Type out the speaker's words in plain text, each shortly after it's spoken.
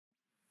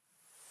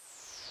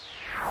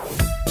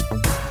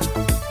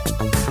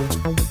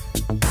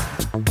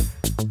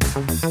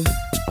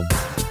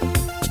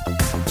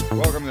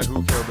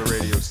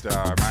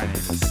Star. My name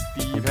is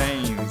Steve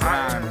Haynes.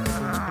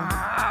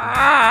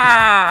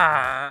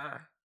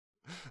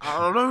 I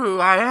don't know who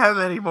I am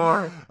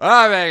anymore.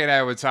 I'm hanging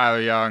out with Tyler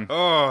Young.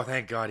 Oh,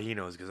 thank God he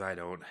knows because I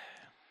don't.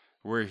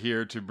 We're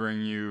here to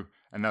bring you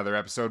another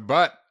episode,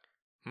 but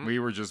we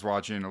were just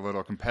watching a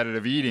little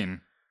competitive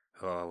eating.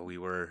 Oh, we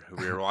were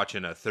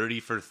watching a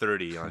 30 for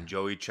 30 on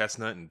Joey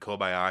Chestnut and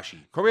Kobayashi.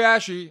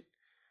 Kobayashi,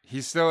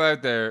 he's still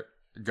out there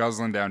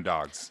guzzling down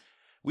dogs.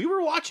 We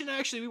watched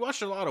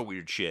a lot of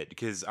weird shit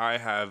because I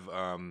have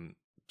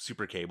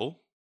super cable.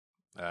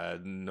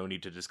 No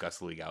need to discuss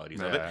the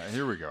legalities of it.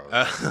 Here we go.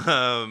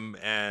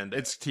 And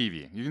it's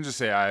TV. You can just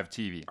say I have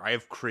TV. I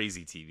have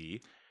crazy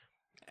TV.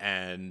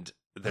 And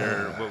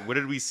what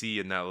did we see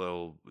in that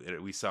little?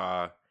 We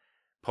saw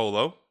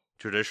polo,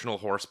 traditional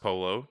horse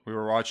polo. We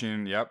were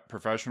watching,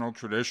 professional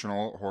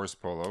traditional horse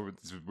polo.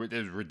 It's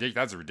ridiculous.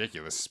 That's a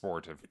ridiculous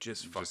sport.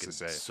 Just fucking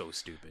so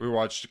stupid. We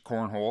watched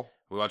cornhole.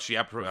 We watched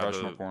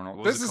professional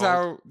cornhole.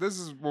 This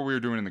is what we were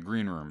doing in the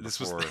green room. This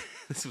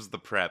was the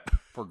prep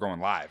for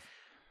going live.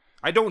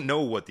 I don't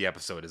know what the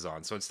episode is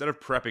on, so instead of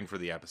prepping for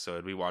the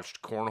episode, we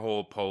watched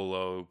cornhole,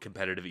 polo,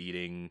 competitive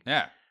eating,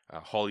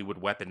 Hollywood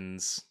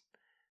weapons,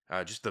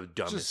 just the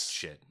dumbest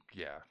shit.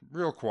 Yeah,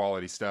 real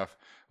quality stuff.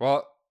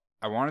 Well,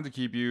 I wanted to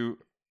keep you.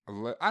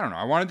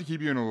 I wanted to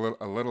keep you in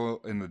a little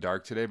in the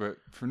dark today, but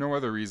for no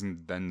other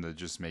reason than to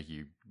just make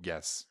you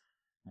guess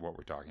what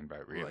we're talking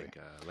about. Really,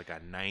 like a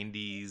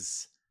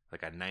 '90s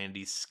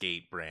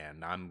skate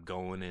brand. I'm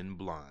going in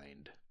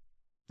blind.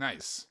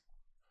 Nice.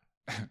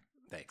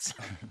 Thanks.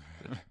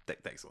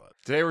 Thanks a lot.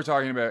 Today we're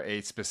talking about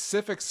a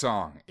specific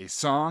song, a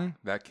song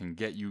that can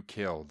get you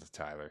killed,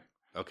 Tyler.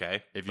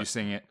 Okay. If you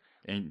sing it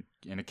in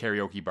a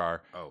karaoke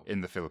bar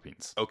in the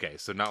Philippines. Okay,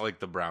 so not like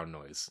the brown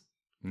noise.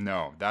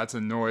 No, that's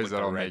a noise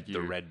that'll make you...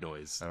 The red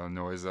noise. That'll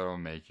noise that'll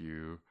make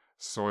you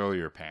soil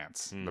your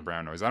pants. The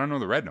brown noise. I don't know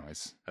the red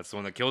noise. That's the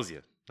one that kills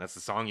you. That's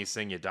the song you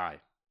sing, you die.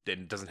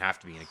 It doesn't have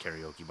to be in a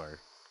karaoke bar.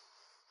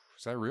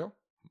 Is that real?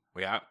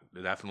 Yeah,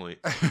 definitely.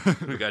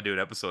 We gotta do an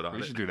episode on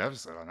it. We should do an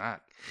episode on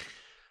that.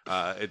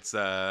 It's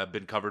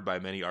been covered by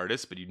many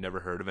artists, but you've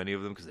never heard of any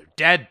of them because they're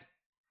dead.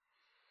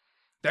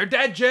 They're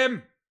dead,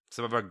 Jim!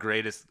 Some of our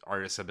greatest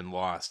artists have been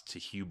lost to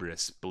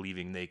hubris,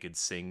 believing they could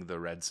sing the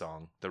red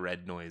song, the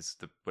red noise,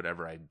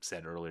 whatever I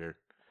said earlier.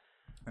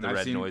 And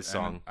noise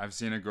song. I've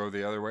seen it go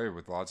the other way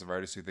with lots of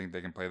artists who think they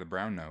can play the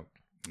brown note.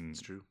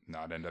 It's true.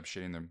 Not end up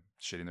shitting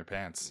their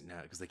pants. No,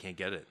 because they can't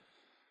get it.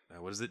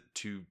 What is it?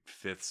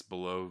 2/5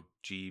 below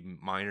G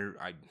minor?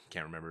 I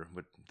can't remember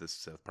what this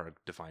South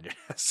Park defined it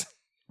as.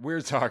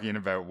 We're talking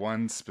about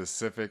one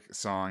specific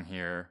song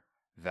here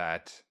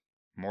that,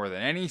 more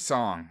than any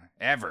song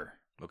ever,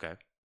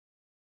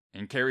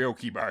 in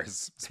karaoke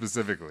bars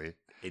specifically,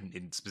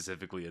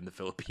 specifically in the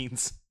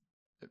Philippines,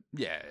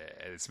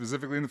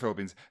 specifically in the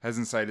Philippines, has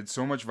incited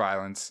so much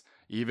violence,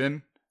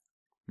 even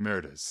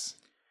murders.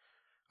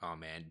 Oh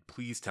man,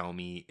 please tell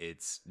me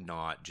it's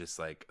not just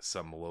like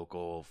some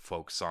local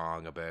folk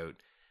song about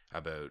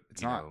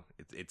it's not.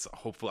 It's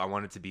hopefully I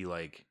want it to be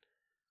like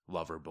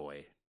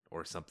Loverboy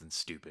or something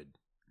stupid.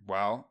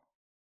 Well,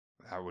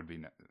 that would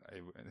be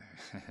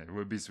it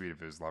would be sweet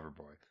if it was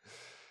Loverboy.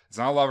 It's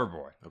not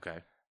Loverboy.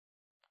 Okay.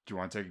 Do you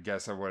want to take a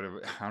guess at what I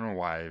don't know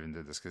why I even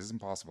did this because it's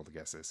impossible to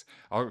guess this.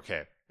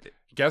 Okay.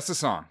 Guess the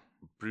song.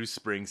 Bruce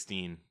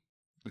Springsteen.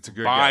 It's a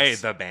good by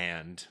guess. the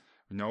band.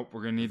 Nope,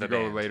 we're going to need to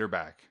go later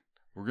back.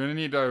 We're going to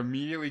need to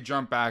immediately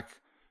jump back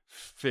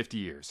 50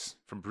 years.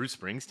 From Bruce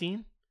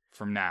Springsteen?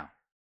 From now.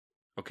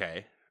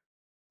 Okay.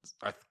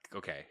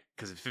 Okay.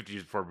 Because 50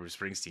 years before Bruce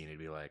Springsteen, it'd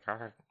be like, all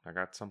right, I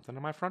got something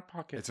in my front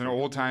pocket. It's an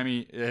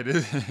old-timey... It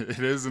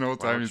is an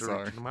old-timey song.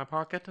 Reach into my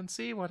pocket and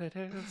see what it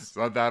is. It's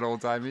not that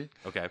old-timey.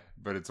 Okay.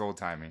 But it's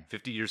old-timey.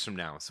 50 years from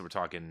now. So we're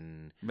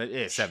talking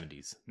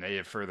 70s.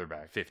 Yeah, further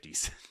back.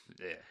 50s.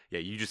 Yeah. Yeah,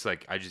 you just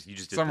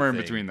did somewhere in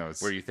between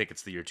those. Where you think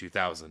it's the year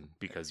 2000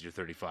 because you're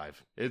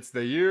 35. It's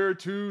the year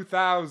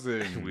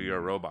 2000. We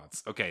are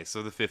robots. Okay,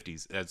 so the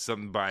 50s. It's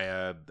something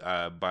by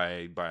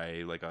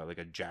like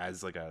a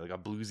jazz, like a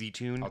bluesy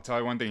tune. I'll tell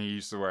you one thing, he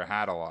used to wear a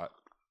hat a lot.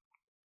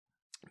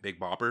 Big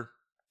Bopper.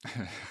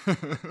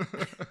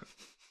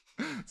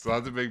 So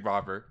that's a Big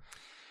Bopper.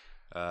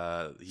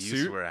 He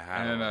used to wear a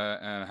hat and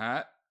a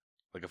hat,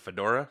 like a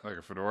fedora.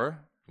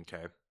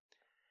 Okay.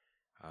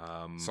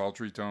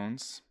 Sultry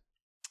tones.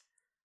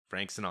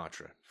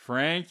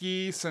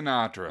 Frankie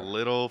Sinatra.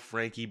 Little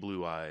Frankie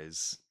Blue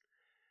Eyes.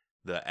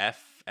 The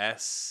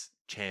FS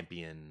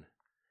champion.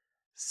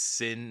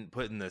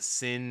 Putting the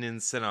sin in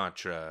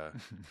Sinatra.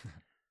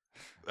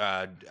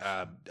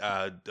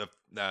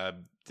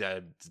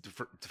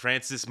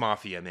 Francis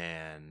Mafia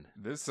Man.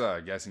 This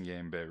guessing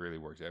game bit really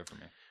worked out for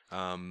me.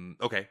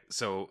 Okay,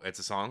 so it's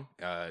a song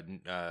by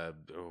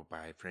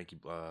Frankie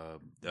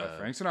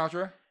Frank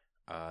Sinatra.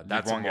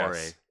 That's Amore.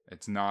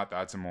 It's not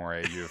That's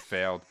Amore. You have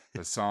failed.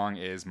 The song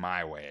is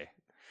My Way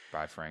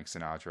by Frank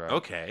Sinatra.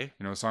 Okay.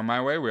 You know the song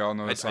My Way? We all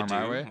know the song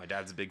My Way. My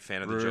dad's a big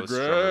fan of the Joe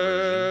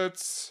Strummer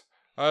version.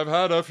 I've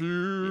had a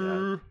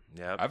few.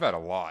 Yeah. I've had a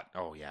lot.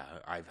 Oh, yeah.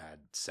 I've had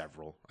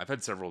several. I've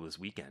had several this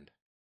weekend.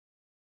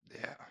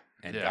 Yeah.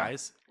 And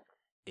guys,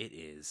 it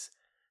is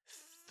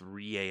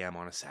 3 a.m.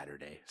 on a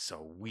Saturday,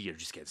 so we are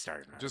just getting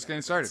started. We're just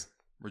getting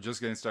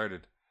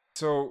started.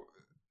 So,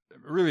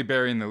 really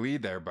burying the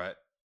lead there, but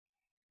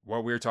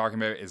what we're talking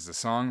about is the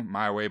song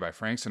My Way by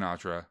Frank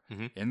Sinatra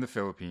in the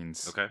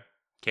Philippines. Okay.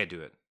 Can't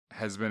do it.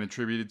 Has been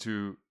attributed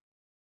to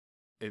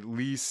at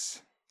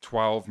least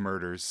 12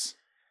 murders.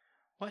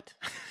 What?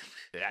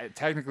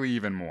 Technically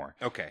even more.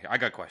 Okay, I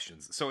got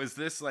questions. So is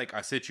this like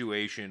a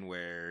situation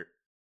where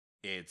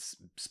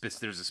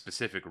there's a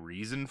specific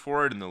reason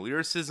for it in the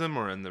lyricism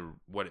or in the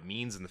what it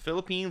means in the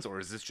Philippines, or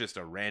is this just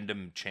a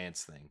random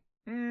chance thing?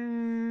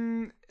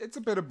 It's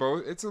a bit of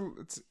both.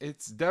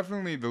 It's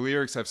definitely the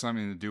lyrics have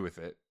something to do with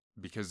it,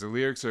 because the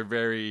lyrics are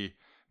very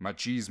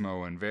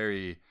machismo and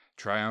very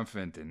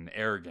triumphant and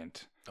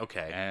arrogant.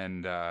 Okay.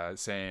 And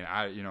saying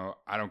I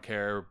don't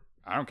care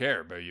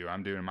about you.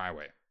 I'm doing it my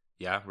way.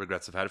 Yeah,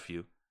 regrets. I've had a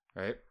few.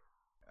 Right.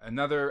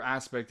 Another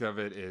aspect of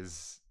it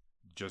is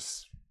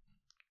just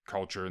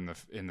culture in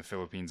the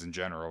Philippines in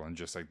general, and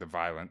just like the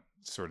violent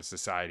sort of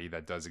society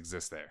that does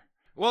exist there.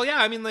 Well,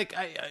 yeah, I mean, like,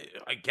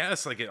 I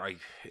guess, like, it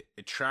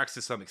tracks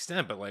to some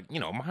extent, but, like,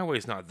 My Way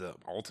is not the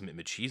ultimate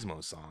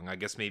machismo song. I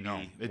guess maybe...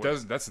 No, it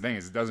does. That's the thing,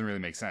 is it doesn't really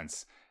make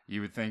sense.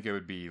 You would think it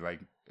would be, like,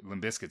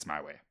 Limp Bizkit's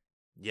My Way.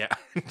 Yeah.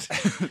 No,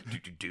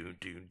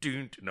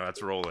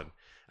 that's rolling.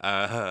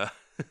 That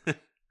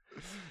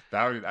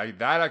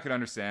I could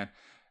understand.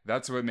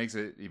 That's what makes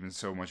it even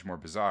so much more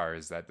bizarre,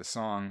 is that the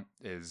song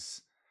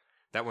is...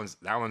 That one's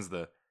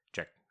the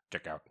check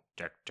out.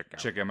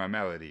 Check out my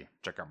melody.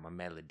 Check out my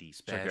melody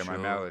special. Check out my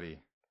melody.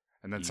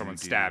 And then someone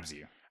stabs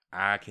you.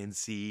 I can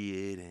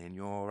see it in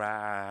your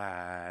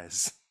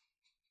eyes.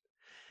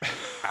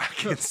 I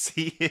can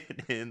see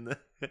it in the...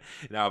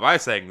 Now, if I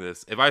sang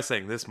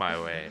this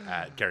My Way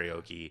at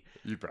karaoke,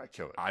 you'd probably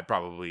kill it. I'd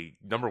probably,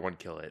 number one,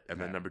 kill it, and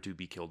then number two,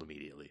 be killed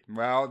immediately.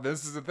 Well,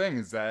 this is the thing,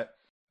 is that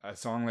a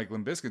song like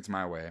Limp Bizkit's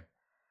My Way,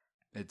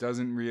 it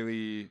doesn't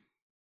really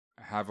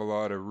have a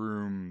lot of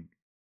room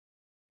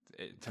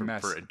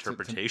for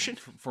interpretation.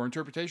 For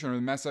interpretation, or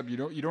to mess up. You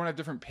don't have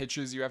different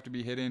pitches you have to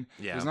be hitting.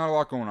 Yeah. There's not a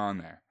lot going on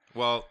there.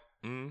 Well,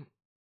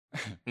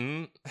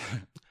 because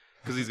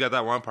he's got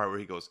that one part where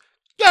he goes,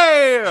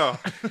 yeah.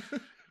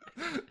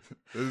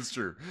 This is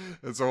true.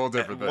 It's a whole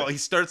different thing. Well, he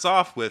starts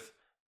off with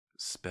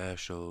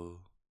special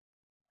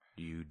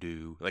you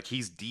do. Like,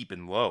 he's deep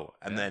and low,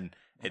 and then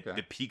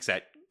it peaks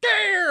at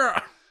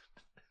yeah.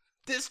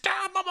 This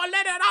time I'm gonna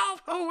let it all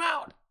go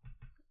out.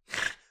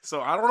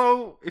 So I don't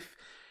know if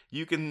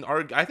you can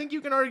argue. I think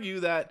you can argue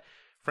that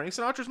Frank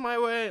Sinatra's My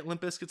Way,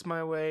 Limp Bizkit's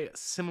My Way,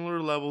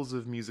 similar levels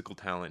of musical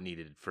talent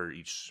needed for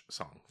each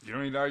song. You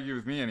don't need to argue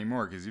with me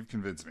anymore, because you've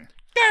convinced me.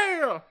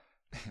 Yeah.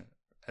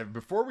 And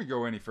before we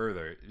go any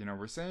further,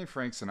 we're saying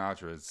Frank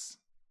Sinatra's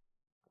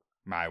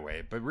My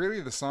Way, but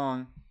really the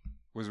song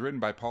was written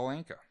by Paul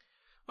Anka.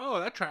 Oh,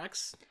 that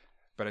tracks.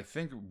 But I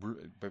think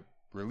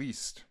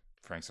released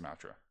Frank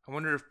Sinatra. I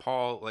wonder if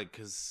Paul,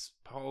 because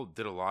Paul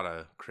did a lot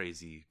of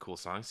crazy, cool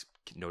songs.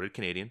 Noted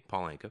Canadian,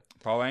 Paul Anka.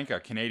 Paul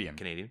Anka, Canadian.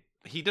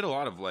 He did a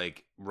lot of,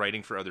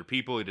 writing for other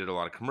people. He did a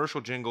lot of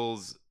commercial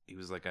jingles. He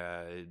was,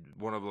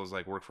 one of those,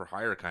 work for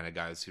hire kind of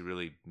guys who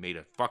really made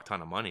a fuck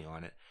ton of money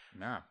on it.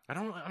 Yeah.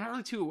 I'm not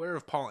really too aware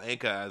of Paul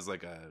Anka as, a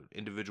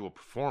individual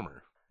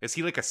performer. Is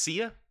he like a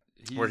Sia?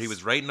 Where he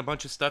was writing a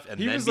bunch of stuff and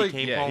then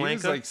became Paul Anka? He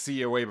was like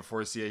Sia way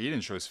before Sia. He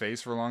didn't show his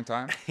face for a long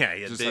time. Yeah,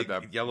 he had just big,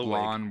 had that yellow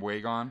blonde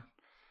wig on.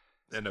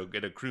 And a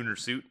crooner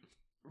suit.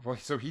 Well,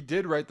 so he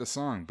did write the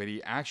song, but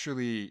he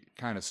actually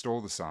kind of stole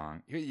the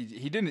song.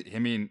 He didn't. I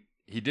mean,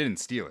 he didn't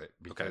steal it,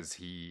 because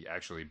he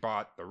actually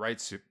bought the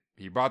rights.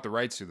 He bought the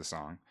rights to the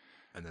song,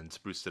 and then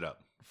spruced it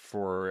up.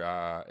 For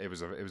it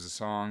was a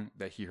song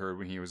that he heard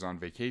when he was on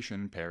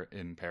vacation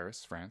in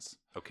Paris, France.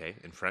 Okay,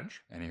 in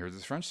French. And he heard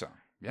this French song.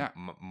 Yeah.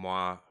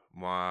 Moi.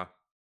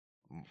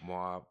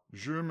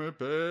 Je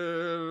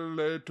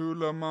m'appelle tout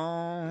le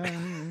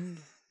monde.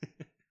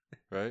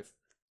 Right.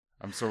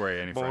 I'm sorry,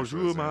 any French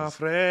listeners. Bonjour, my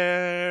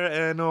frère,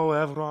 et au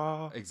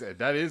revoir. Exactly.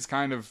 That is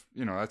kind of,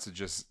 that's the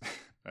gist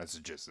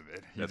of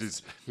it.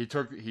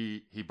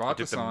 He bought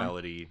the song, the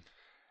melody,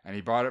 and he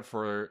bought it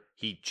for.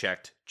 He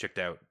checked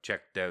out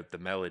the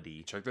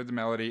melody. Checked out the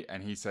melody,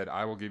 and he said,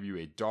 "I will give you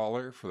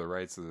 $1 for the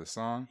rights of the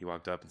song." He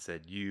walked up and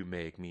said, "You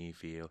make me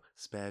feel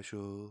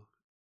special.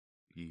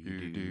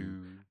 You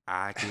do.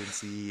 I can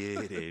see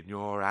it in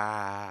your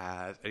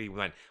eyes." And he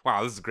went,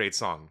 "Wow, this is a great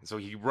song." So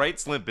he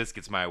writes Limp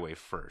Bizkit's My Way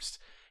first.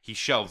 He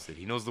shelves it.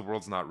 He knows the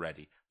world's not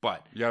ready.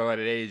 But you gotta let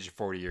it age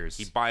 40 years.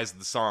 He buys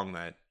the song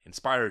that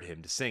inspired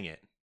him to sing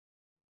it.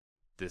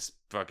 This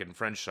fucking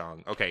French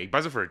song. Okay, he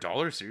buys it for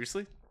 $1?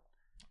 Seriously?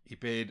 He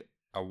paid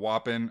a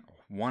whopping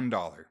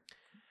 $1.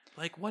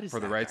 What is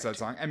for the rights to that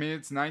song? I mean,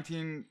 it's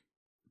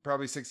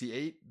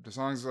 1968. The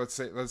song's let's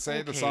say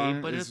okay, the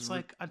song but is it's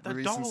like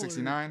released in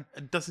 69.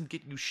 It doesn't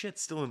get you shit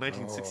still in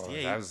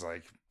 1968. That was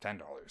like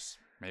 $10,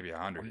 maybe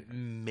 $100,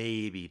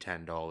 maybe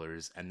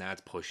 $10, and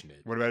that's pushing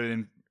it. What about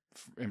it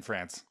in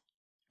France?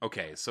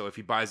 Okay, so if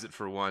he buys it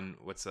for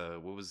what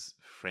was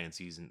France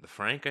using? The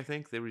franc, I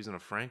think they were using a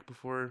franc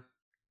before.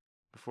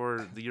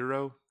 before the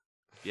euro?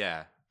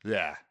 Yeah.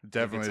 Yeah,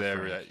 definitely. a They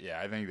were. franc. Yeah,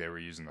 I think they were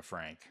using the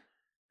franc.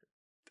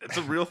 It's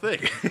a real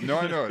thing. No,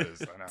 I know it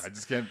is. I know. I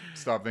just can't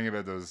stop thinking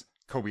about those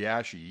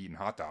Kobayashi eating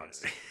hot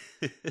dogs.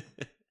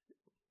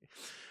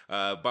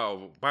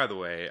 By the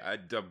way,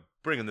 I'm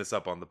bringing this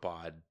up on the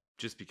pod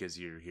just because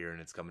you're here and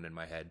it's coming in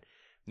my head.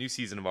 New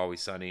season of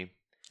Always Sunny.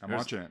 I'm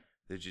watching it.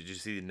 Did you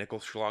see the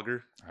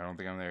Nickelschlager? I don't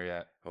think I'm there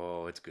yet.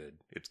 Oh, it's good.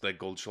 It's like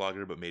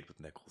Goldschlager, but made with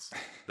nickels.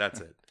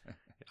 That's it.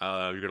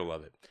 You're gonna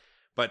love it.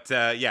 But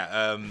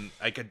yeah,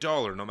 like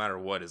 $1, no matter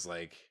what, is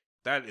like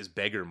that is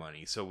beggar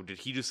money. So did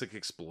he just like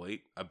exploit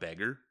a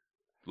beggar,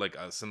 like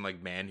some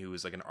like man who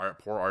was like an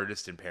poor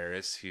artist in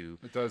Paris who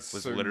It does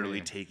was certainly-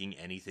 literally taking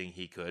anything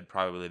he could,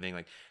 probably living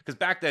like because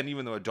back then,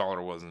 even though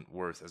 $1 wasn't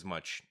worth as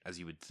much as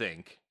you would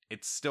think,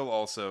 it's still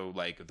also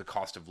like the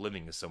cost of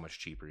living is so much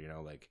cheaper. You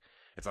know, like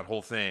it's that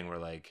whole thing where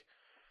like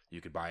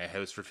you could buy a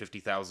house for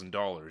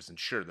 $50,000, and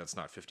sure, that's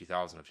not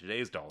 50,000 of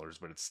today's dollars,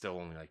 but it's still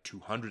only like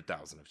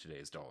 200,000 of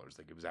today's dollars.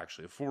 Like it was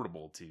actually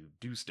affordable to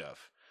do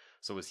stuff.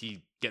 So was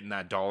he getting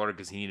that $1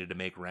 because he needed to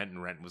make rent,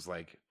 and rent was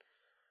like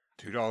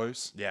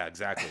 $2. yeah,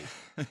 exactly.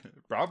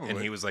 Probably.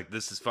 And he was like,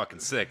 "This is fucking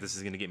sick. This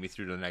is gonna get me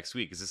through to the next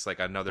week." Is this like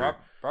another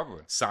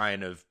Probably.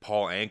 sign of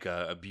Paul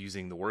Anka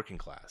abusing the working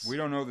class? We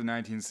don't know the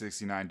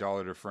 1969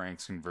 dollar to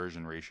francs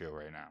conversion ratio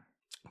right now.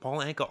 Paul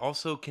Anka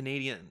also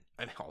Canadian.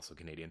 I mean, also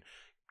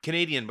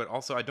Canadian, but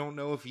also I don't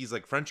know if he's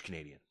like French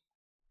Canadian.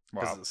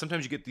 Wow.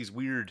 Sometimes you get these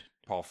weird.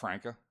 Paul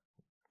Franca.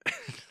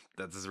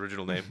 That's his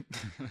original name.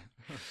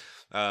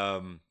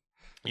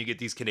 You get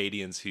these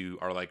Canadians who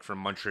are like from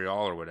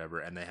Montreal or whatever,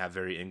 and they have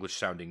very English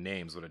sounding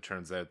names, but it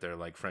turns out they're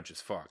like French as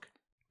fuck.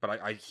 But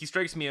he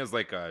strikes me as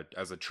like a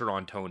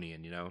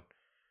Torontonian, you know,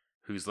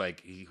 who's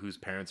like whose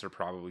parents are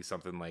probably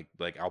something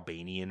like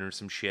Albanian or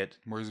some shit.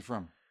 Where's he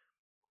from?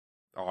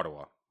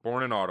 Ottawa,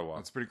 born in Ottawa.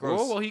 That's pretty close.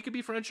 Oh well, he could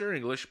be French or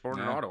English, born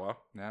in Yeah. Ottawa.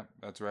 Yeah,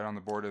 that's right on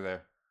the border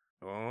there.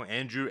 Oh,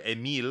 Andrew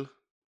Emile.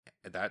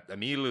 That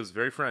Emile is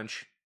very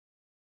French.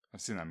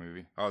 I've seen that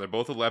movie. Oh, they're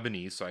both a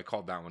Lebanese, so I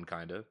called that one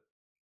kind of.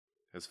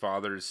 His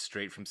father is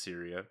straight from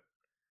Syria,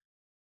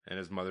 and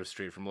his mother's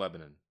straight from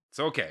Lebanon. It's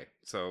okay.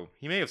 So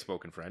he may have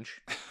spoken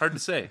French. Hard to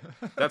say.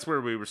 That's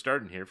where we were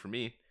starting here for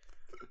me.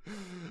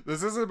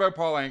 This isn't about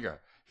Paul Anka.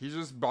 He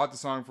just bought the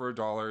song for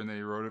 $1, and then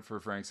he wrote it for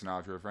Frank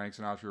Sinatra. Frank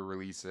Sinatra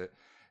released it,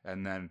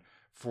 and then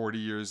 40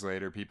 years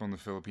later, people in the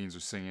Philippines are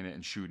singing it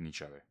and shooting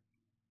each other.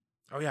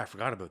 Oh yeah, I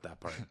forgot about that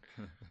part.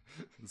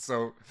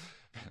 So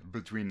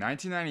between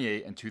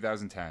 1998 and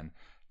 2010,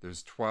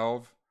 there's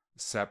 12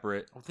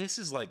 separate Oh, this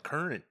is like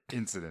current.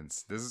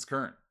 incidents. This is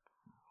current.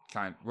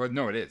 Well,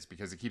 no, it is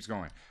because it keeps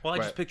going. Well, I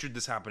But just pictured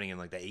this happening in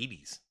like the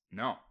 80s.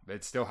 no,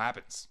 it still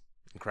happens.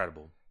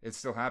 Incredible. It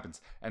still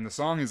happens, and the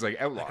song is like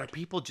outlawed. Like, are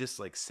people just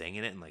like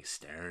singing it and like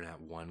staring at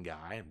one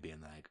guy and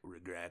being like,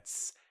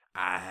 "Regrets,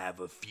 I have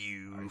a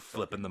few,"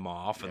 flipping them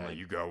off, and Yeah, like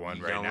you got one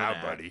right yelling now,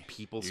 at buddy.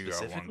 People You got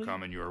specifically. one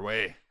coming your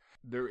way.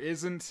 There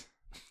isn't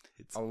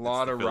It's- a it's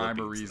lot the of rhyme or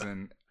Philippines,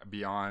 reason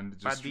beyond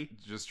Buddy.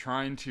 just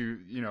trying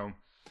to, you know,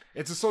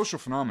 it's a social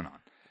phenomenon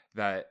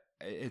that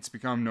it's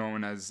become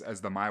known as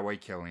the My Way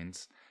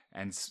killings,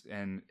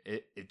 and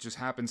it just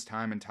happens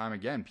time and time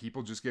again.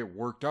 People just get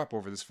worked up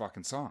over this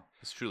fucking song.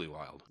 It's truly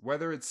wild.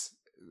 Whether it's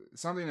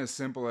something as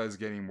simple as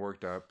getting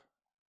worked up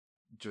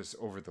just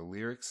over the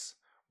lyrics,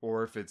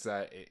 or if it's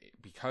that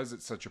because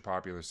it's such a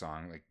popular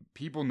song, like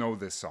people know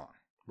this song.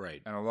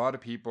 Right. And a lot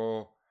of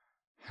people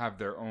have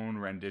their own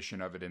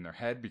rendition of it in their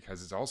head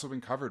because it's also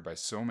been covered by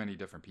so many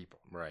different people.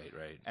 Right.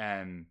 Right.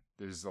 And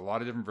there's a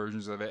lot of different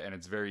versions of it, and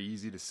it's very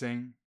easy to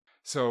sing.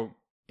 So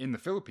in the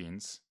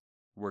Philippines,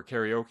 where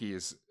karaoke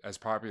is as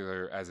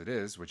popular as it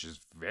is, which is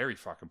very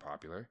fucking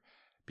popular,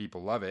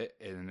 people love it,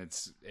 and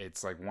it's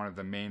like one of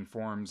the main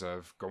forms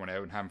of going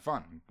out and having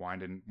fun,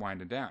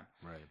 winding down.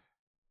 Right.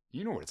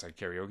 You know what it's like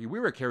karaoke. We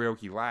were at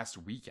karaoke last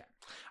weekend.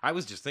 I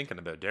was just thinking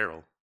about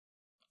Daryl.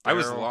 I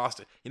was Daryl.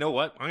 lost. You know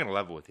what? I'm gonna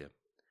level with you.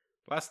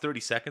 Last 30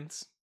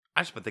 seconds,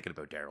 I just been thinking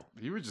about Daryl.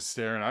 You were just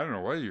staring. I don't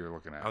know what you were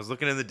looking at. I was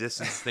looking in the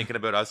distance, thinking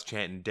about us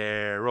chanting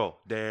Daryl,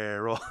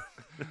 Daryl.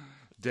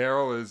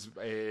 Daryl is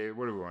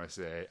what do we want to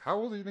say? How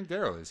old do you think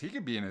Daryl is? He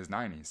could be in his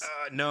 90s.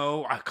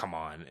 No, come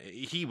on.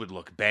 He would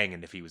look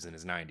banging if he was in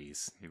his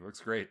 90s. He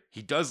looks great.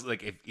 He does,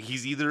 like, if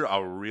he's either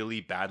a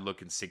really bad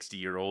looking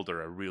 60-year-old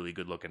or a really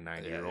good looking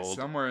 90-year-old,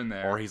 somewhere in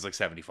there. or he's like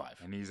 75.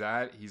 And he's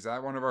at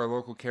one of our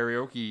local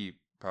karaoke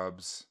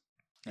pubs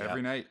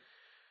every night.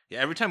 Yeah,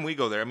 every time we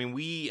go there, I mean,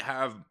 we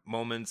have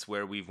moments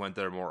where we've went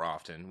there more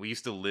often. We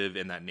used to live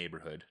in that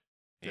neighborhood.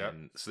 Yep.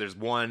 And so there's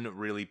one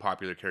really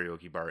popular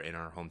karaoke bar in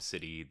our home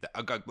city,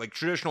 like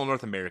traditional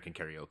North American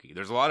karaoke.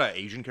 There's a lot of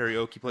Asian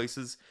karaoke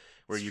places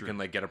where It's you true. can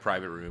like get a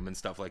private room and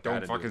stuff like that. Don't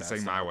and do fucking that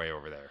sing style. My Way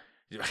over there.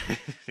 Yeah,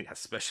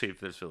 especially if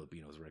there's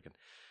Filipinos, I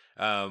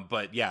reckon.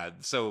 But yeah,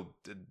 so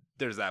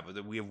there's that.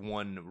 But we have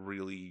one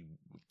really,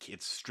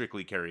 it's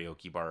strictly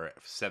karaoke bar,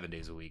 7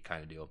 days a week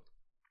kind of deal.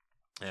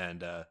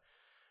 And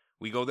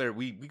We go there.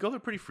 We go there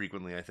pretty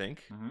frequently, I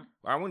think.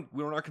 Mm-hmm.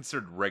 We were not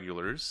considered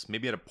regulars.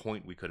 Maybe at a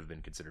point we could have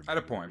been considered At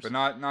a regulars. point,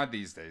 but not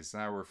these days.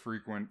 Now we're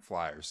frequent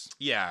flyers.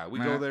 Yeah, we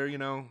go there,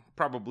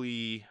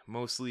 probably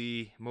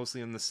mostly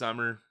in the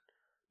summer,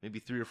 maybe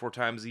 3 or 4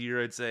 times a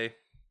year, I'd say.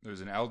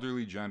 There's an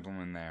elderly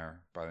gentleman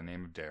there by the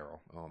name of Daryl.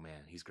 Oh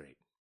man, he's great.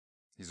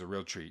 He's a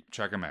real treat.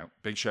 Check him out.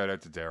 Big shout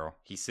out to Daryl.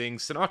 He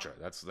sings Sinatra.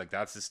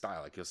 That's his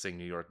style. Like he'll sing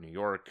New York, New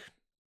York.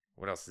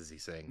 What else does he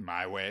sing?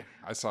 My Way.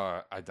 I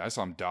saw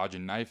him dodge a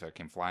knife that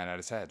came flying at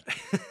his head.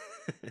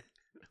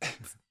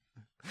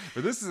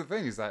 But this is the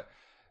thing, is that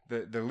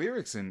the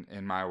lyrics in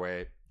My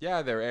Way,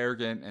 yeah, they're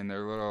arrogant and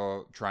they're a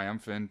little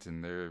triumphant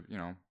and they're,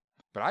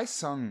 but I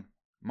sung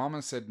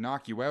Mama Said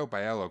Knock You Out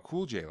by LL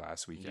Cool J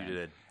last weekend. You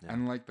did. Yeah.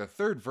 And like the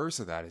third verse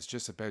of that is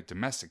just about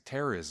domestic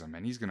terrorism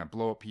and he's going to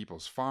blow up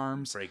people's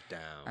farms.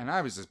 Breakdown. And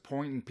I was just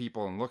pointing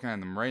people and looking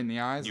at them right in the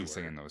eyes and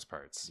singing those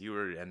parts. You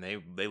were, and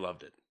they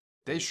loved it.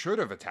 They should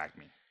have attacked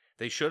me.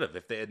 They should have,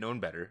 if they had known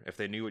better, if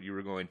they knew what you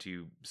were going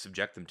to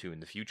subject them to in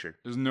the future.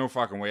 There's no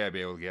fucking way I'd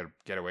be able to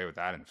get away with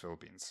that in the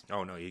Philippines.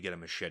 Oh no, you get a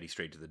machete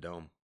straight to the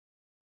dome.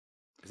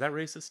 Is that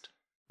racist?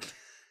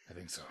 I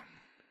think so.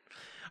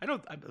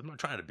 I'm not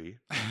trying to be.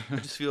 I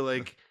just feel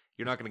like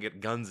you're not going to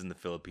get guns in the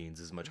Philippines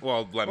as much.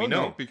 Well, let me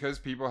know. No, because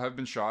people have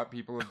been shot,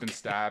 people have been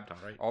stabbed,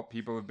 all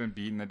people have been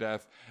beaten to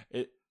death.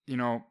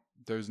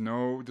 There's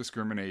no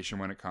discrimination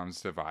when it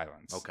comes to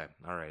violence. Okay,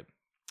 all right.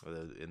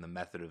 In the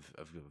method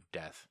of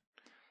death.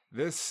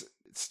 This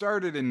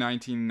started in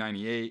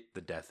 1998.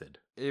 The deathid.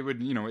 It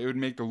would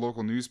make the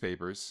local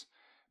newspapers,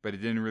 but it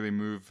didn't really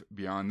move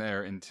beyond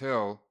there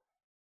until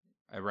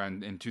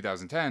around in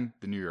 2010,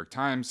 the New York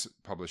Times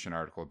published an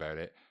article about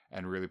it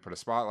and really put a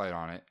spotlight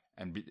on it.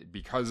 And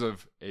because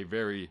of a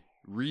very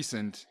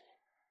recent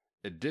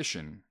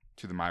addition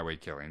to the My Way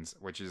killings,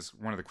 which is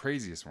one of the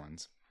craziest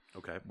ones.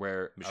 Okay.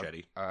 Where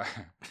machete.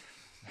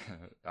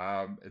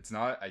 It's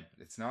not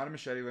a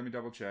machete. Let me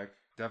double check.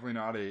 Definitely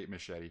not a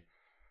machete.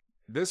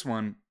 This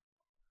one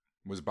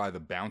was by the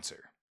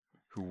bouncer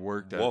who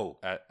worked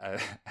at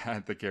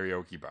the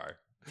karaoke bar.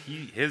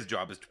 His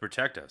job is to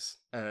protect us.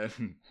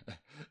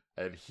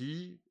 And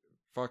he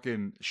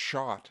fucking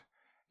shot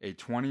a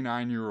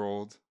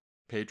 29-year-old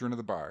patron of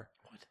the bar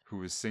who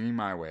was singing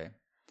My Way.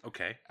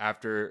 Okay.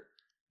 After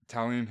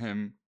telling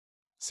him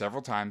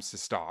several times to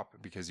stop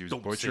because he was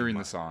butchering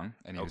the song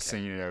and he was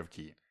singing it out of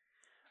key.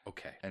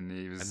 Okay. And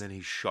then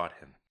he shot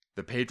him.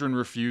 The patron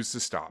refused to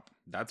stop.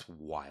 That's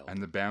wild.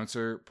 And the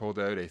bouncer pulled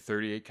out a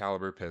 .38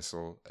 caliber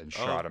pistol and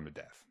shot him to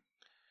death.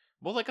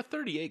 Well, like a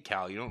 .38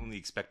 cal, you don't really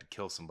expect to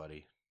kill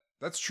somebody.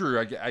 That's true.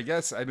 I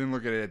guess I didn't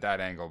look at it at that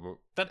angle,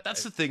 but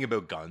that's the thing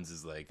about guns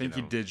is like I think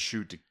he did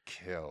shoot to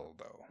kill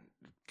though,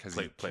 because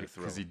he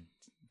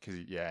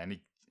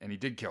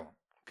did kill him.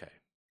 Okay,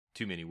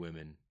 too many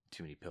women,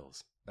 too many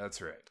pills. That's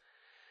right.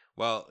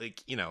 Well,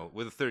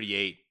 with a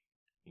 .38,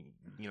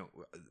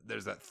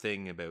 there's that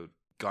thing about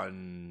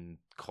gun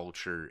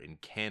culture in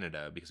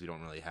Canada because we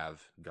don't really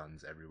have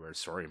guns everywhere.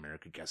 Sorry,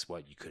 America. Guess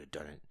what? You could have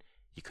done it.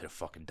 You could have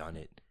fucking done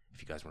it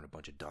if you guys weren't a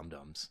bunch of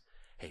dum-dums.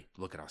 Hey,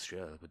 look at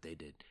Australia. Look what they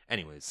did.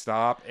 Anyways.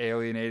 Stop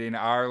alienating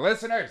our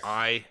listeners.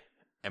 I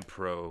am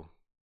pro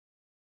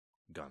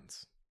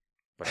guns,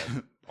 but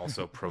I'm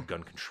also pro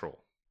gun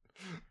control.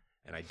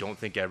 And I don't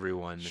think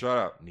everyone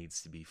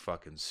needs to be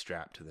fucking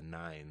strapped to the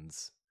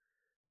nines.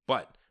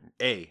 But,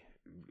 a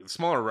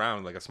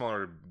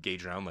smaller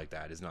gauge round like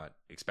that is not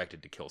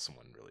expected to kill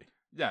someone, really.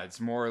 Yeah, it's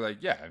more like,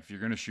 if you're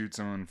going to shoot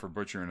someone for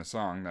butchering a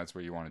song, that's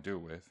what you want to do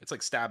it with. It's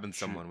like stabbing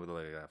someone with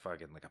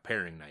a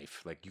paring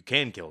knife. Like, you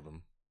can kill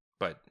them,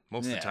 but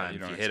most of the time,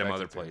 if you hit them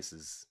other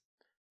places,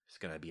 it's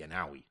going to be an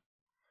owie.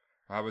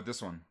 How about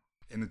this one?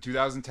 In the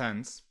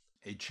 2010s,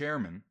 a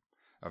chairman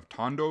of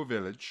Tondo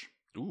Village,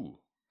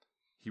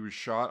 he was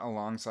shot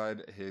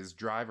alongside his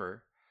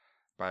driver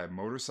by a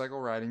motorcycle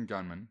riding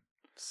gunman.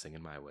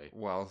 Singing My Way.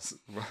 While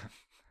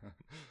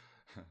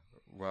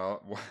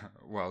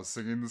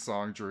singing the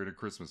song during a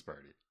Christmas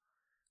party.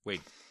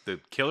 Wait, the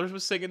Killers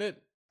was singing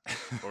it?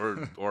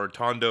 Or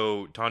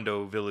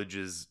Tondo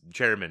Village's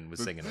chairman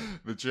was singing it?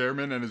 The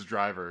chairman and his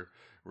driver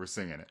were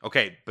singing it.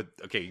 Okay,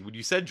 when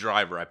you said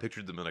driver, I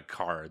pictured them in a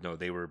car. No,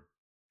 they were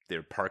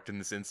parked in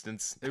this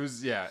instance. It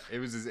was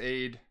his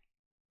aide.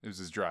 It was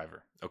his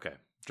driver. Okay.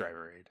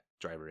 Driver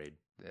aide.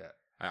 Yeah.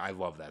 I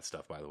love that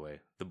stuff, by the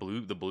way. The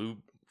blue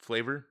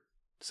flavor,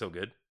 so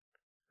good.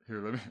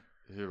 Here, let me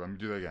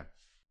do that again.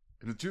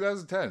 In the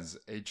 2010s,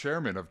 a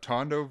chairman of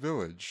Tondo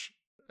Village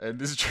and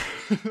this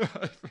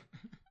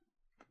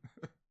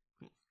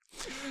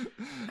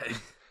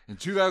In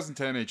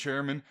 2010, a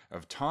chairman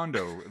of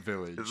Tondo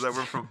Village. Is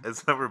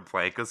that where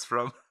Blanca's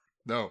from?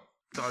 No.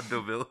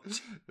 Tondo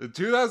Village. In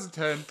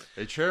 2010,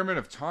 a chairman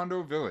of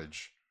Tondo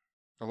Village,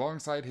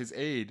 alongside his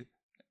aide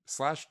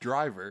 /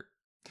 driver,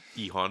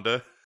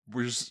 Honda,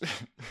 was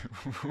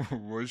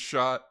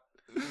shot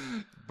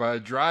by a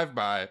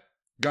drive-by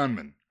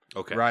gunman.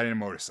 Okay. Riding a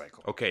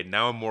motorcycle. Okay,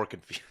 now I'm more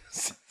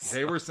confused.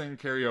 They were singing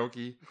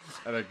karaoke,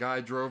 and a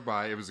guy drove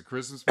by. It was a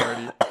Christmas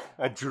party.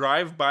 A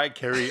drive-by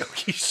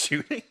karaoke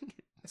shooting?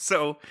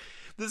 So,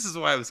 This is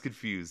why I was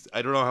confused.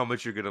 I don't know how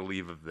much you're gonna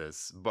leave of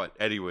this, but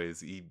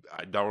anyways,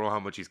 I don't know how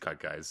much he's cut,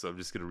 guys. So I'm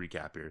just gonna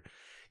recap here.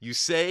 You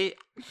say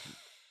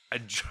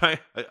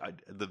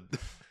the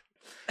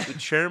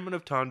chairman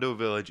of Tondo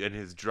Village and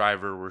his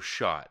driver were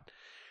shot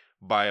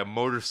by a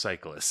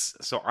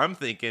motorcyclist. So I'm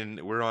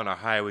thinking we're on a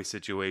highway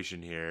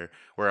situation here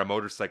where a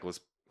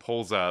motorcyclist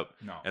pulls up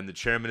and the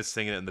chairman is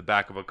singing it in the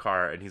back of a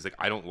car and he's like,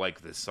 I don't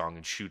like this song,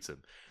 and shoots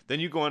him. Then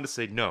you go on to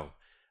say, no,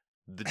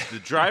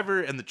 the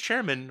driver and the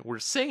chairman were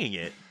singing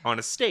it on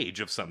a stage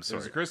of some It sort.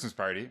 was a Christmas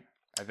party.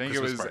 I think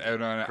Christmas it was party.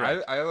 out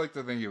on. I like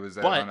to think it was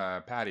out on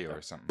a patio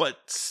or something. But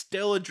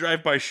still a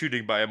drive-by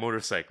shooting by a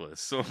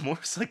motorcyclist. So a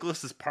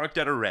motorcyclist is parked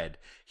at a red.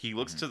 He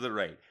looks to the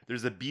right.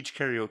 There's a beach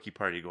karaoke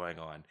party going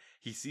on.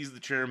 He sees the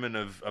chairman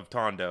of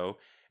Tondo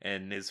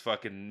and his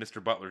fucking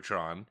Mr.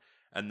 Butlertron,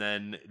 and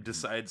then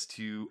decides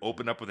to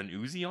open up with an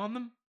Uzi on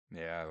them.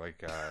 Yeah,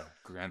 like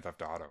Grand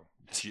Theft Auto,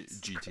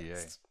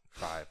 GTA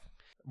 5.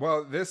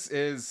 Well, this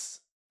is,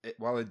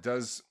 while it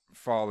does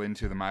fall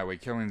into the My Way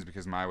killings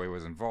because My Way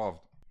was involved,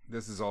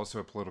 this is also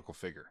a political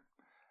figure.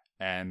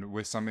 And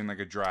with something like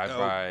a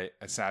drive-by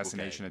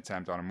assassination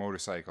attempt on a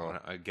motorcycle.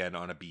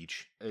 On a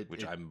beach,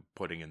 which I'm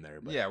putting in there.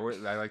 But. Yeah,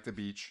 I like the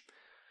beach.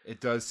 It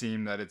does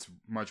seem that it's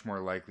much more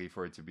likely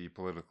for it to be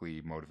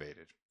politically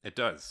motivated. It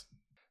does.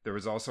 There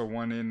was also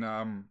one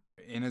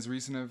in as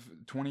recent of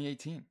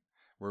 2018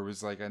 where it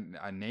was like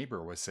a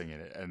neighbor was singing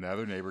it, and the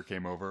other neighbor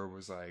came over and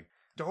was like,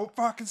 don't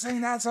fucking sing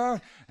that song,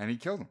 and he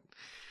killed him.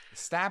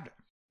 Stabbed him.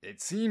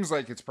 It seems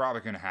like it's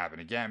probably going to happen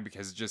again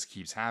because it just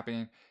keeps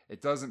happening. It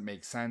doesn't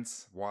make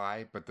sense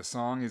why, but the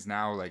song is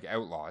now like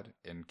outlawed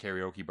in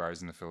karaoke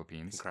bars in the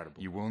Philippines.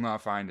 Incredible. You will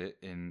not find it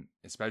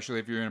especially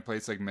if you're in a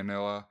place like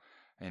Manila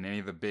and any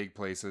of the big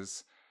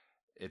places.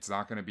 It's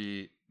not going to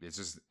be.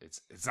 It's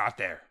not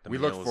there. We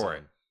look for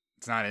it.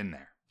 It's not in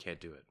there. Can't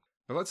do it.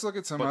 But let's look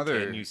at some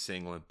other. Can you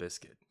sing Limp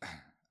Bizkit?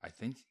 I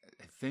think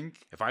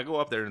if I go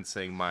up there and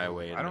sing My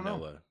Way in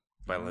Manila know.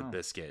 by Limp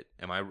Bizkit,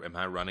 am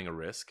I running a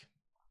risk?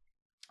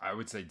 I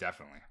would say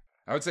definitely.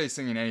 I would say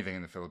singing anything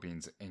in the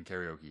Philippines in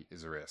karaoke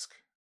is a risk.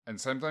 And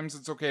sometimes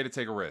it's okay to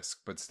take a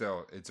risk, but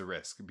still it's a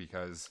risk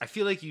because I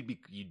feel like you'd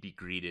be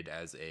greeted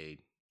as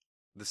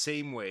the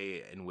same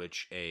way in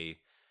which a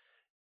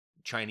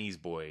Chinese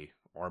boy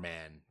or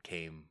man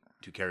came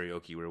to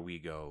karaoke where we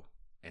go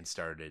and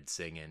started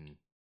singing,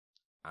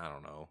 I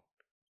don't know,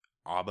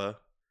 ABBA,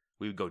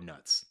 we would go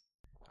nuts.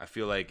 I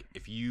feel like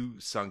if you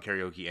sung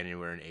karaoke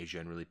anywhere in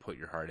Asia and really put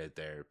your heart out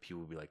there,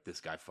 people would be like,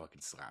 this guy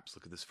fucking slaps.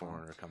 Look at this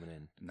foreigner coming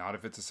in. Not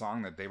if it's a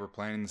song that they were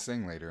planning to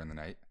sing later in the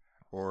night,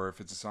 or if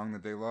it's a song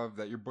that they love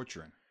that you're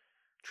butchering.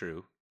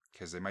 True.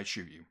 Because they might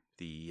shoot you.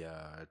 The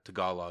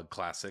Tagalog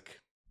classic,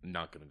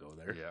 Not Gonna Go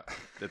There. Yeah.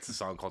 That's a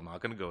song called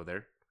Not Gonna Go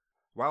There.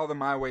 While the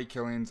My Way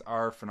killings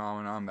are a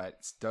phenomenon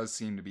that does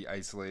seem to be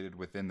isolated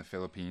within the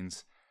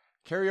Philippines,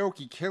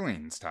 karaoke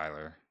killings,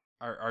 Tyler,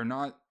 are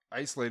not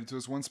isolated to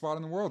this one spot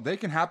in the world. They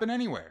can happen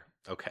anywhere.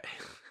 Okay.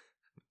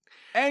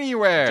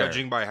 Anywhere!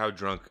 Judging by how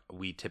drunk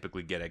we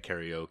typically get at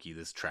karaoke,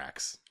 this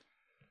tracks.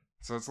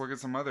 So let's look at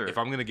some other... If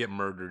I'm going to get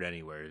murdered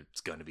anywhere,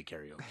 it's going to be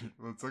karaoke.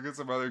 Let's look at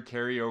some other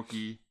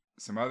karaoke,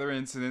 some other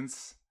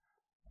incidents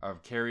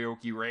of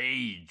karaoke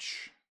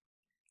rage.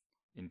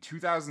 In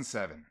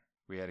 2007,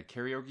 we had a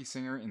karaoke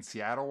singer in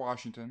Seattle,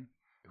 Washington,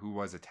 who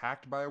was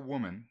attacked by a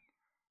woman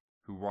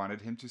who wanted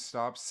him to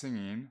stop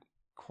singing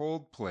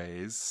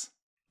Coldplay's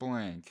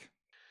blank.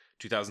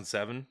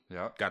 2007?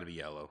 Yep. Got to be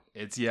Yellow.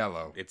 It's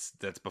Yellow.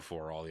 That's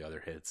before all the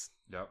other hits.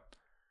 Yep.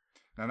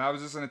 Now that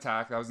was just an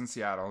attack. That was in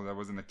Seattle. That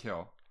wasn't a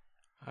kill.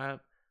 I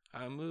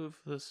move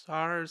the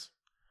stars.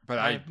 But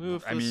I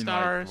move the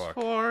stars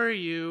for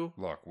you.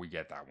 Look, we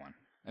get that one.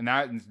 And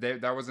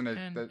that wasn't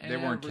they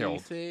weren't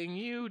killed. Everything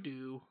you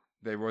do.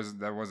 That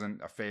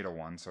wasn't a fatal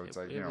one, so it's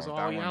like, it was that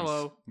all one's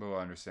yellow. a little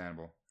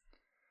understandable.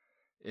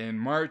 In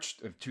March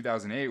of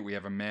 2008, we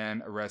have a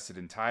man arrested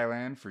in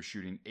Thailand for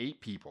shooting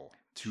 8 people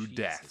to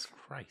death. Jesus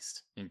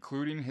Christ.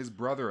 Including his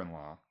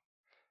brother-in-law,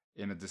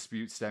 in a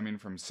dispute stemming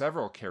from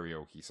several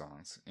karaoke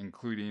songs,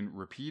 including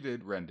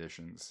repeated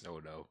renditions. Oh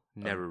no,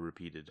 never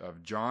repeated.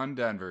 Of John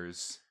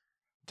Denver's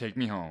 "Take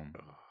Me Home,"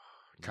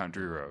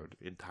 Country Road.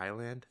 In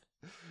Thailand?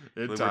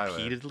 Thailand.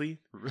 Repeatedly?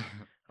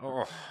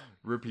 Oh,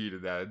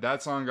 repeated that.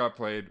 That song got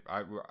played,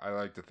 I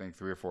like to think,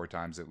 3 or 4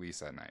 times at least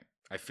that night.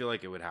 I feel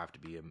like it would have to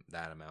be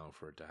that amount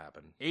for it to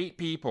happen. 8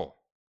 people.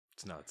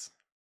 It's nuts.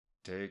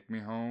 Take me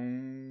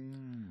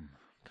home.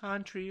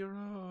 Country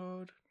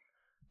road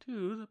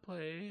to the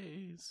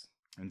place.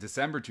 In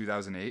December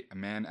 2008, a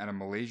man at a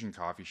Malaysian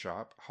coffee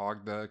shop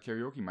hogged the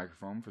karaoke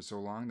microphone for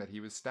so long that he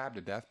was stabbed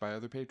to death by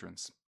other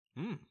patrons.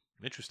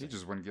 Interesting. He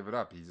just wouldn't give it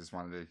up. He just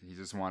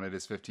wanted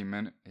his 15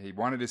 minute. He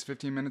wanted his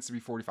 15 minutes to be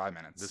 45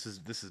 minutes.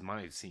 This is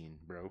my scene,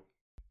 bro.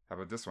 How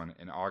about this one?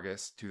 In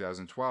August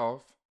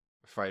 2012,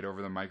 a fight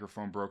over the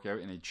microphone broke out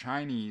in a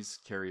Chinese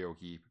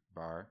karaoke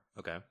bar.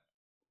 Okay.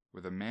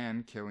 With a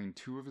man killing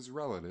 2 of his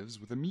relatives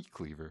with a meat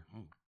cleaver.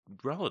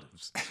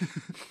 Relatives.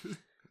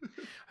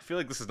 I feel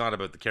like this is not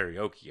about the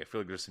karaoke. I feel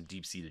like there's some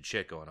deep-seated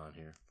shit going on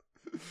here.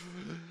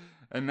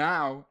 And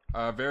now,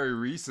 a very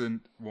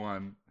recent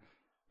one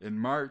in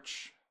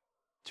March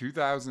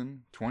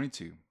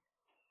 2022.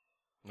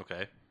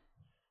 Okay.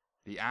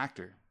 The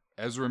actor,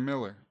 Ezra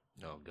Miller,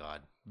 Oh,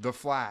 God. The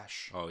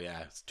Flash, Oh,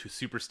 yeah. It's a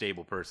super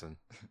stable person.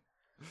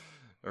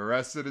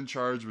 arrested and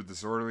charged with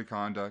disorderly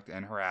conduct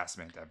and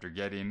harassment after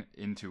getting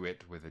into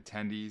it with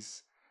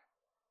attendees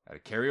at a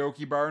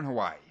karaoke bar in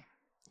Hawaii.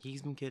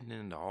 He's been getting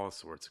into all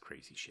sorts of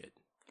crazy shit.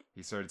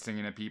 He started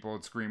singing at people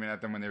and screaming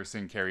at them when they were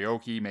singing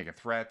karaoke, making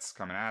threats,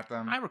 coming at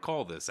them. I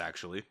recall this,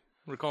 actually.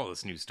 I recall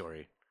this news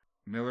story.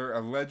 Miller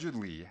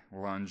allegedly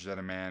lunged at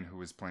a man who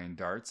was playing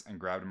darts and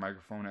grabbed a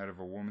microphone out of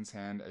a woman's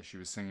hand as she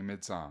was singing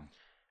mid-song.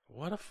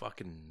 What a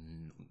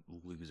fucking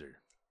loser.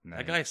 And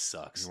That then guy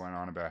sucks. He went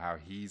on about how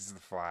he's the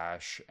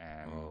Flash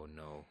and... Oh,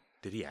 no.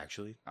 Did he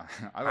actually?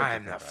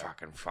 I'm the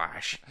fucking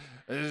Flash.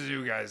 This is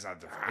you guys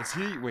not the Flash.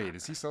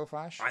 Is he still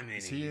Flash? I mean,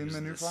 is he in the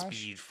new Flash?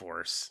 Speed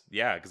Force.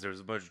 Yeah, because there was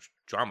a bunch of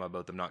drama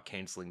about them not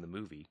canceling the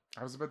movie.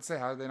 I was about to say,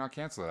 how did they not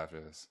cancel it after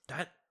this?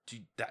 Do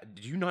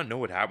you not know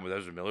what happened with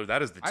Ezra Miller?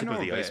 That is the tip of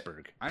the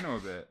iceberg. I know a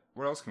bit.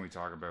 What else can we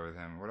talk about with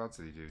him? What else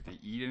did he do? Did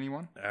he eat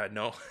anyone?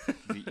 No.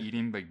 Did he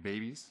eating like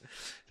babies?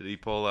 Did he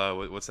pull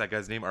what's that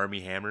guy's name? Army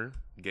Hammer?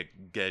 Get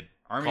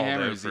Army called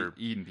Hammer out is for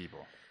eating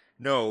people.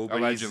 No, but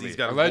allegedly. he's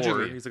got a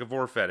Allegedly. vor. He's like a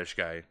vor fetish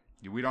guy.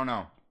 We don't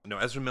know. No,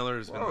 Ezra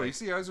Miller's been. Oh, you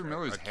see Ezra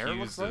Miller's hair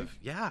looks like?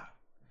 Yeah,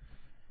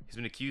 he's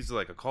been accused of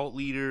like a cult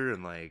leader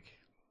and like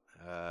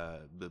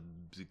the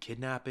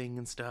kidnapping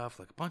and stuff,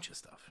 like a bunch of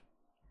stuff,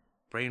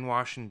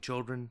 brainwashing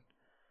children.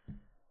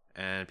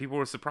 And people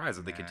were surprised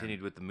that they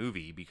continued with the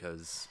movie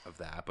because of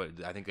that.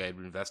 But I think they had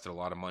invested a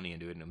lot of money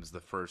into it, and it was the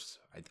first.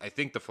 I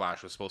think The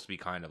Flash was supposed to be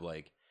kind of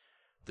like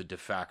the de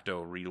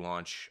facto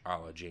relaunch a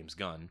la James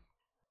Gunn.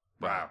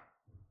 Wow.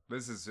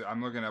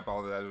 I'm looking up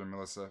all the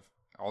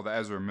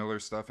Ezra Miller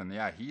stuff, and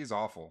yeah, he's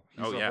awful.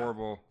 He's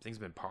horrible. Things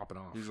have been popping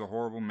off. He's a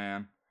horrible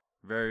man.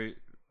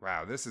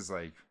 Wow, this is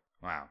like,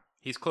 wow.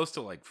 He's close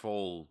to like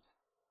full,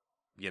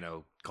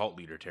 cult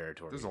leader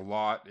territory. There's a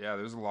lot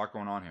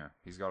going on here.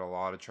 He's got a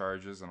lot of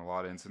charges and a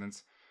lot of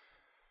incidents.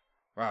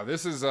 Wow,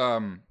 this is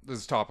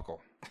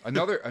topical.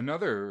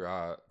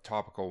 Another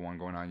topical one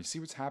going on. You see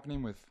what's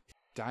happening with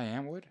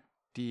Diane Wood?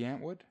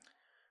 D'Antwoord?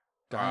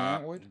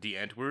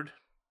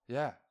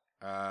 Yeah.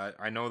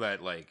 I know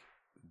that, like,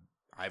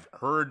 I've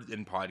heard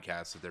in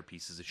podcasts that they're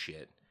pieces of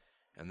shit,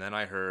 and then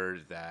I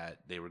heard that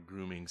they were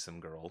grooming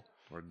some girl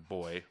or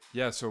boy.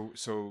 Yeah. So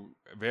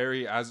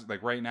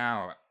right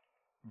now,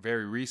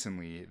 very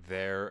recently,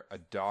 their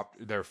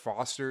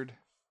fostered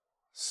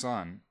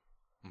son,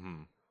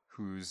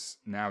 who's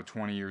now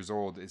 20 years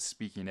old, is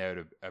speaking out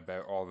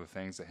about all the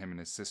things that him and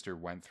his sister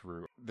went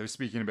through. They're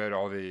speaking about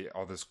all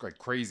this like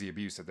crazy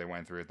abuse that they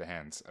went through at the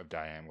hands of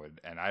Diane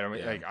Wood. And I don't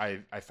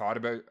I thought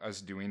about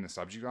us doing the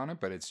subject on it,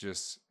 but it's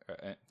just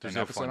there's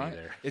no funny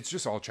there. It's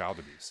just all child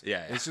abuse.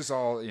 Yeah. It's just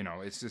all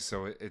it's just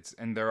so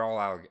and they're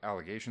all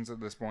allegations at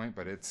this point,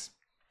 but it's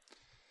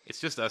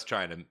just us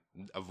trying to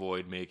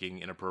avoid making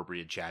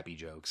inappropriate chappy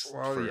jokes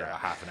for a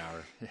half an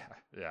hour.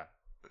 Yeah.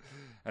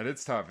 And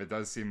it's tough. It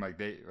does seem like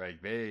they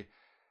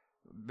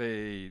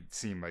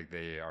seem like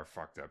they are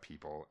fucked up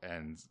people,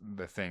 and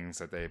the things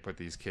that they put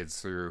these kids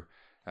through,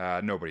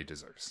 nobody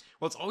deserves.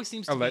 Well, it always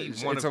seems to be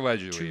one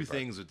of two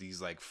things with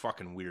these like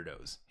fucking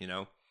weirdos.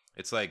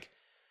 It's like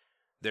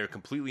they're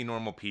completely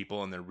normal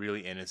people, and they're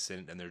really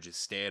innocent, and they're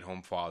just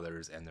stay-at-home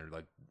fathers, and they're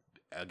like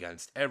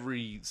against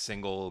every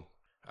single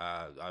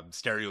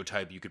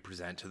stereotype you could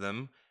present to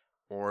them.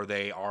 Or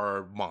they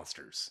are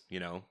monsters,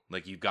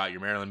 Like, you've got your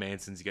Marilyn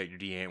Mansons, you got your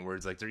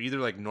D'Antwoords. Like, they're either,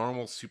 like,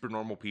 normal, super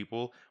normal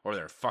people, or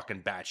they're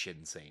fucking batshit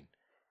insane.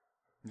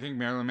 You think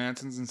Marilyn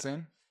Manson's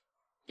insane?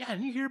 Yeah,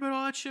 didn't you hear about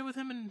all that shit with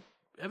him and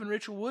Evan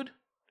Rachel Wood?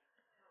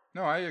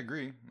 No, I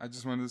agree. I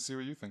just wanted to see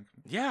what you think.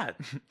 Yeah,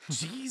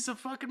 he's a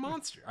fucking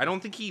monster. I don't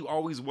think he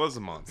always was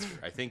a monster.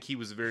 I think he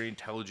was a very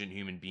intelligent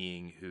human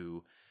being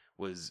who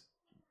was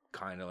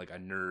kind of like a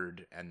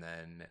nerd, and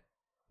then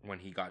when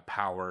he got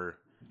power,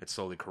 it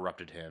slowly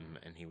corrupted him,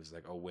 and he was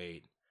like, oh,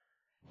 wait,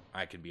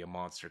 I can be a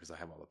monster because I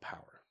have all the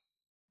power.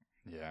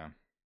 Yeah.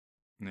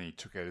 And then he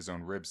took out his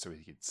own ribs so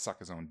he could suck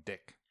his own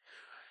dick.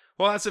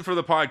 Well, that's it for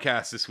the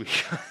podcast this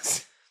week.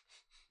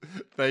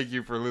 Thank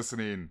you for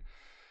listening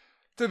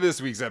to this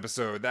week's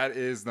episode. That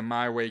is the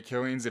My Way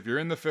Killings. If you're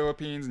in the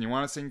Philippines and you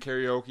want to sing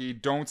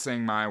karaoke, don't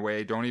sing My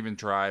Way. Don't even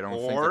try. Don't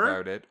think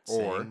about it.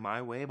 Or sing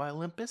My Way by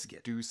Limp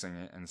Bizkit. Do sing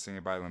it, and sing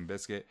it by Limp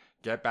Bizkit.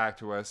 Get back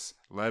to us.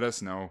 Let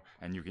us know.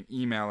 And you can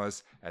email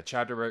us at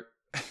chapter...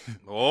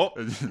 you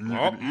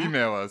can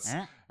email us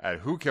at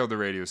Who Killed the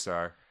Radio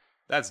Star.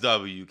 That's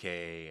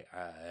WKTRS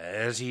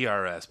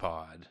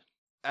pod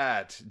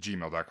at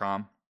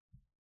gmail.com.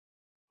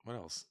 What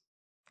else?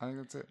 I think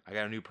that's it. I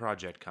got a new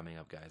project coming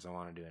up, guys. I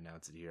wanted to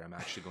announce it here. I'm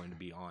actually going to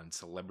be on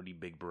Celebrity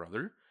Big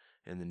Brother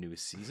in the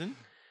newest season.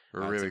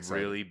 We're really excited. It's a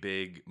really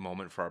big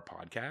moment for our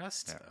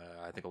podcast. Yeah.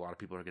 I think a lot of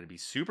people are going to be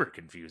super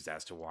confused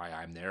as to why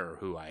I'm there or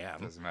who I am.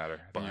 Doesn't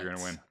matter. But you're going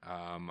to win.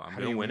 I'm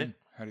going to win it.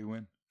 How do you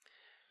win?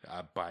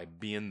 By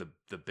being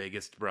the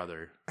biggest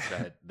brother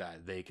that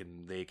they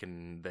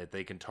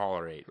can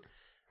tolerate.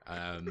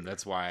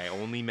 That's why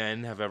only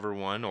men have ever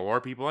won,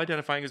 or people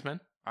identifying as men.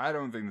 I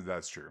don't think that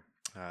that's true.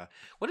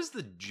 What is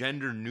the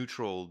gender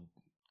neutral,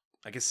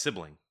 I guess,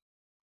 sibling?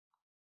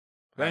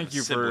 Thank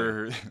you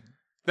for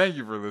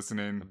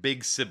listening. A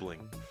big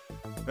sibling.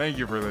 Thank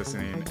you for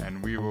listening,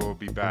 and we will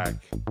be back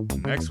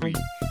next week.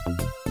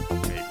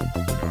 Maybe. You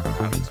know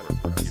how things work.